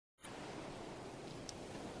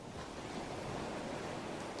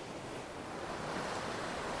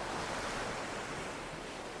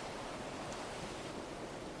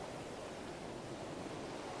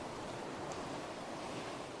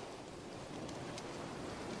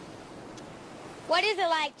What is it,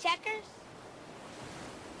 like checkers?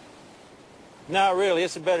 Not really.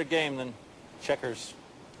 It's a better game than checkers.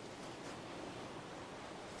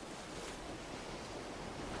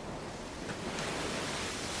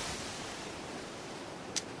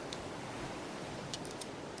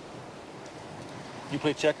 You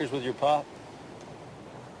play checkers with your pop?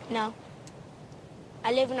 No.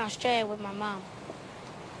 I live in Australia with my mom.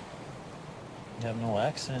 You have no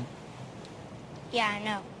accent. Yeah, I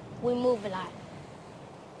know. We move a lot.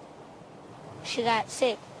 She got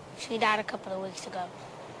sick. She died a couple of weeks ago.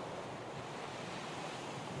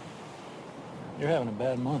 You're having a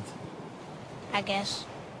bad month. I guess.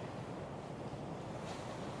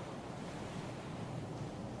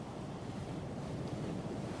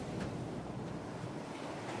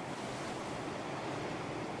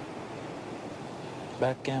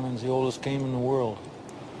 Backgammon's the oldest game in the world.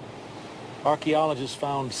 Archaeologists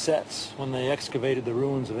found sets when they excavated the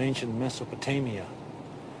ruins of ancient Mesopotamia.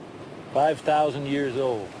 5,000 years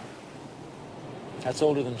old. That's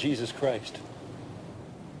older than Jesus Christ.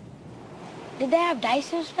 Did they have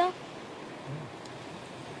dice and stuff?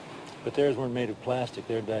 But theirs weren't made of plastic.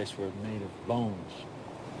 Their dice were made of bones.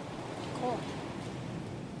 Cool.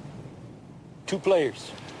 2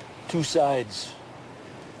 players, 2 sides.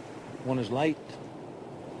 One is light,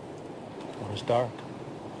 one is dark.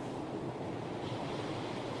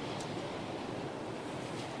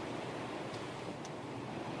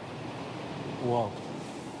 Walt.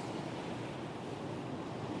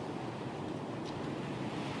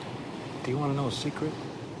 Do you want to know a secret?